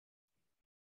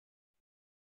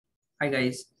Hi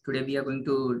guys, today we are going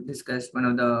to discuss one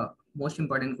of the most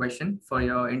important question for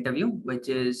your interview, which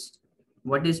is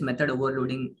what is method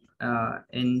overloading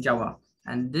in Java?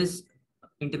 And this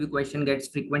interview question gets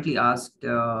frequently asked.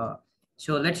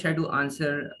 So let's try to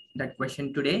answer that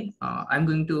question today. I'm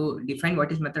going to define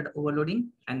what is method overloading,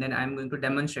 and then I'm going to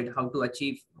demonstrate how to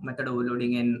achieve method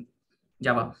overloading in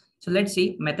Java. So let's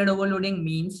see, method overloading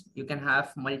means you can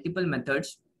have multiple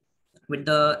methods with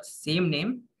the same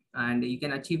name, and you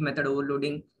can achieve method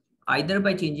overloading either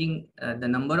by changing the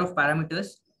number of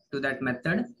parameters to that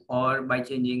method or by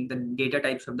changing the data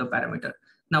types of the parameter.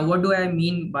 Now, what do I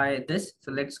mean by this?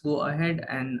 So let's go ahead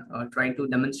and try to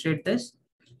demonstrate this.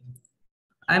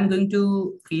 I'm going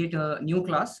to create a new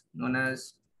class known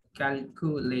as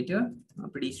calculator,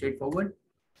 pretty straightforward.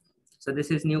 So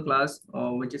this is new class,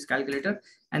 which is calculator.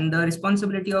 And the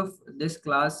responsibility of this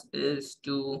class is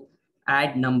to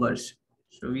add numbers.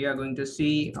 So we are going to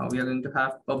see, we are going to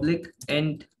have public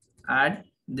int add.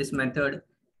 This method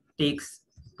takes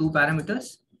two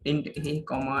parameters, int a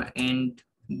comma int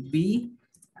b,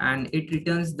 and it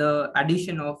returns the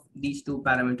addition of these two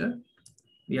parameters.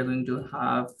 We are going to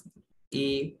have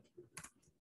a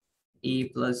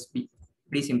plus b,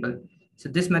 pretty simple. So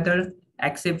this method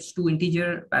accepts two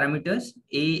integer parameters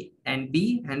a and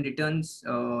b and returns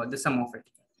the sum of it.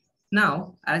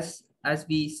 Now, as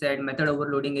we said, method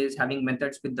overloading is having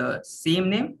methods with the same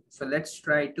name. So let's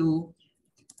try to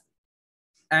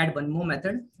add one more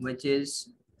method, which is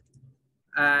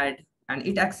add, and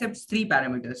it accepts three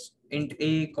parameters, int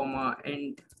a comma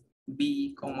int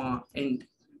b comma int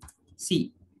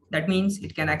c. That means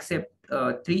it can accept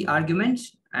three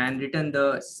arguments and return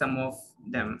the sum of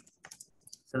them.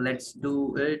 So let's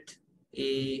do it,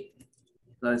 a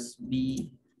plus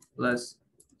b plus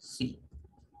c.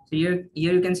 So here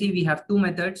you can see we have two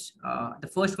methods. The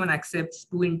first one accepts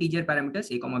two integer parameters,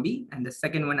 a comma b, and the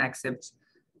second one accepts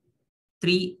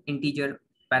three integer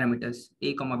parameters,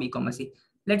 a comma b comma c.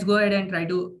 Let's go ahead and try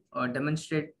to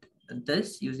demonstrate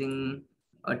this using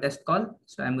a test call.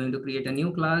 So I'm going to create a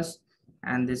new class,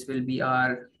 and this will be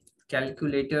our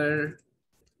calculator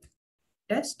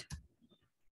test.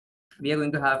 We are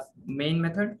going to have main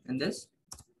method in this,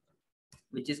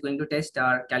 which is going to test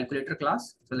our calculator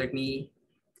class. So let me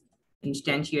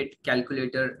instantiate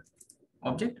calculator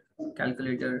object,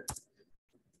 calculator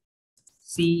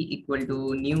c equal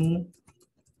to new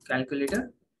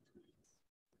calculator.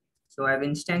 So I've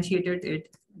instantiated it.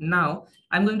 Now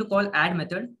I'm going to call add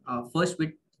method first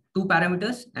with two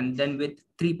parameters and then with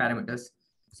three parameters.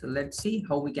 So let's see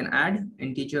how we can add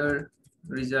integer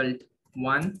result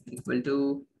 1 equal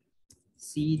to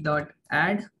c dot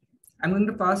add. I'm going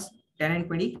to pass 10 and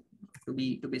 20 to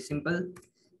be simple.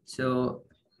 So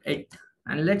it,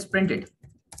 and let's print it.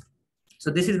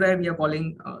 So this is where we are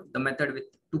calling the method with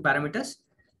two parameters.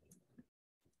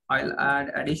 I'll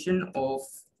add addition of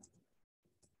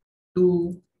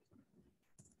two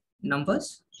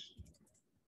numbers,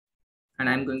 and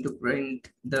I'm going to print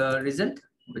the result,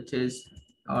 which is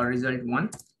our result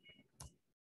 1.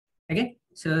 Okay,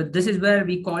 so this is where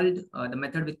we called the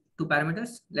method with two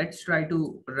parameters. Let's try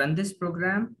to run this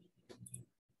program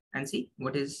and see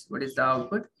what is the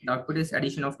output. The output is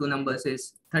addition of two numbers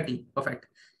is 30. Perfect.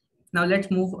 Now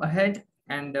let's move ahead,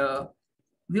 and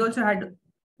we also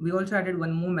added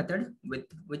one more method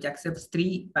which accepts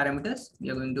three parameters.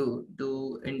 We are going to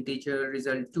do integer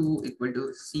result 2 equal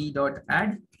to c dot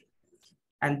add,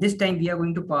 and this time we are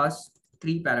going to pass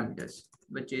three parameters,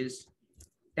 which is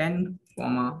 10,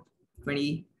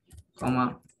 20,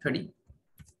 30.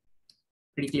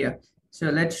 Pretty clear. So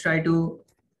let's try to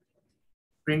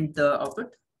print the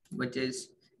output, which is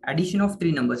addition of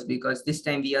three numbers, because this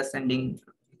time we are sending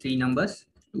three numbers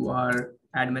to our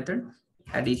add method.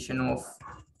 Addition of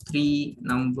three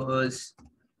numbers.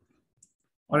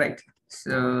 All right,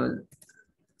 so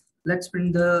let's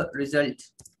print the result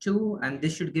 2, and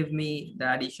this should give me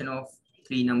the addition of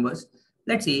three numbers.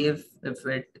 Let's see if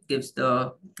it gives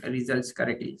the results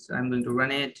correctly. So I'm going to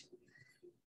run it.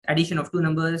 Addition of two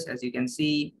numbers, as you can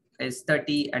see, is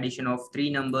 30. Addition of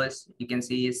three numbers, you can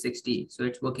see, is 60. So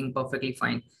it's working perfectly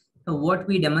fine. So what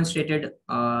we demonstrated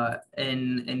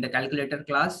in the calculator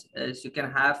class is you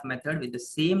can have method with the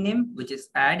same name, which is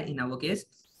add in our case,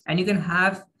 and you can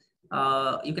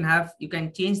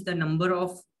change the number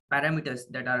of parameters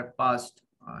that are passed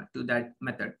to that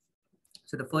method.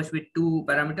 So the first with two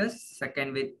parameters,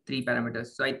 second with three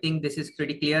parameters. So I think this is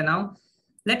pretty clear now.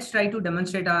 Let's try to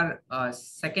demonstrate our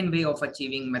second way of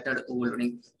achieving method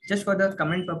overloading. Just for the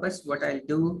comment purpose, what I'll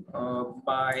do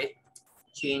by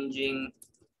changing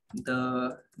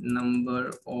the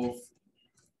number of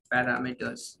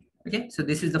parameters. Okay, so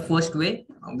this is the first way.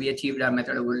 we achieved our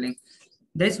method overloading.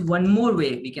 There's one more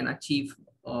way we can achieve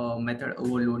method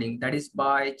overloading. That is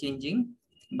by changing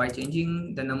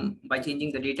the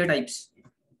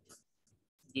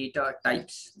data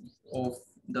types of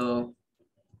the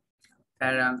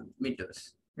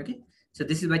parameters. Okay, so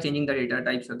this is by changing the data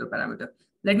types of the parameter.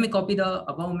 Let me copy the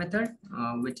above method,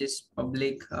 which is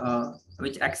public,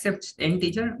 which accepts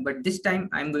integer, but this time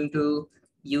I'm going to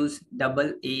use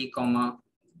double A comma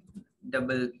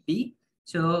double B.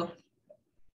 So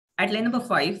at line number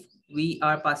 5, we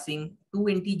are passing 2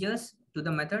 integers to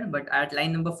the method, but at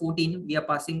line number 14, we are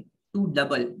passing 2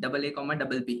 double A comma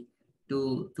double B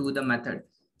to the method.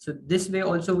 So this way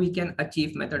also we can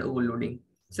achieve method overloading.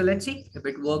 So let's see if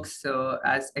it works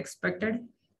as expected.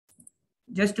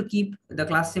 Just to keep the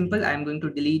class simple, I'm going to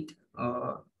delete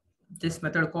this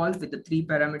method call with the 3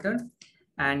 parameter.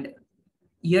 And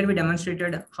here we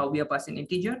demonstrated how we are passing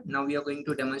integer. Now we are going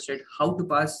to demonstrate how to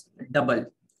pass double.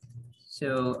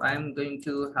 So I'm going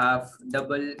to have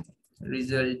double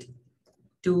result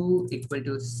 2 equal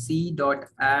to c dot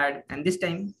add, and this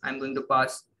time I'm going to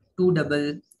pass 2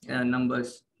 double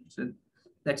numbers. So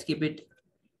let's keep it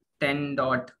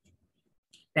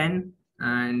 10.10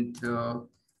 and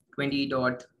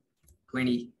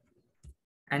 20.20,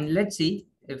 and let's see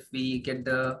if we get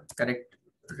the correct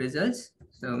results.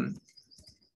 So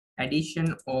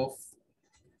addition of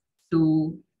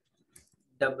 2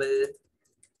 double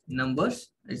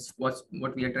numbers is what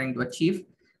we are trying to achieve,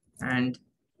 and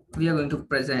we are going to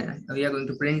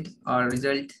print our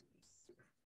result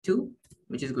 2,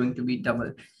 which is going to be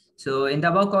double. So in the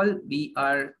above call, we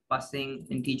are passing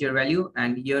integer value,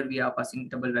 and here we are passing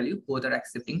double value. Both are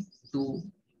accepting 2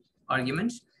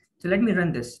 arguments. So let me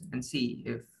run this and see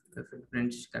if it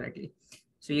prints correctly.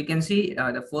 So you can see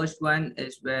the first one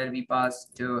is where we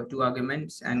passed 2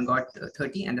 arguments and got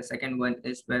 30, and the second one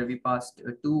is where we passed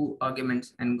 2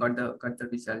 arguments and got the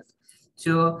result.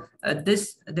 So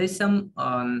there's some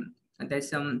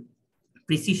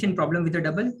precision problem with the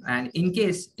double, and in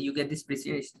case you get this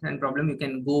precision problem, you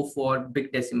can go for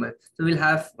big decimal. So we'll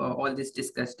have all this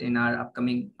discussed in our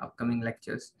upcoming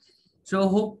lectures. So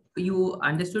hope you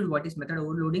understood what is method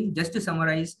overloading. Just to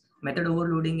summarize, method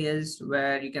overloading is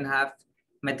where you can have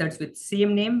methods with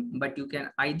same name, but you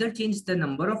can either change the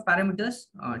number of parameters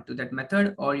to that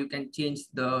method, or you can change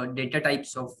the data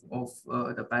types of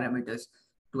the parameters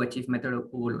to achieve method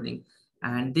overloading.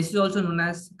 And this is also known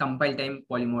as compile time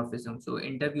polymorphism. So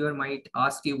interviewer might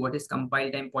ask you what is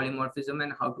compile time polymorphism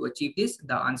and how to achieve this.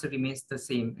 The answer remains the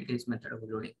same. It is method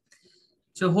overloading.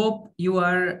 So hope you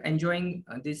are enjoying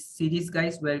this series,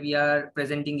 guys, where we are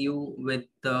presenting you with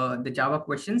the Java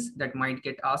questions that might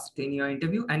get asked in your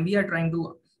interview, and we are trying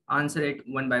to answer it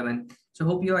one by one. So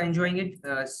hope you are enjoying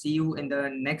it. See you in the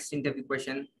next interview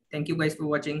question. Thank you guys for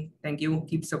watching. Thank you.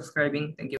 Keep subscribing. Thank you.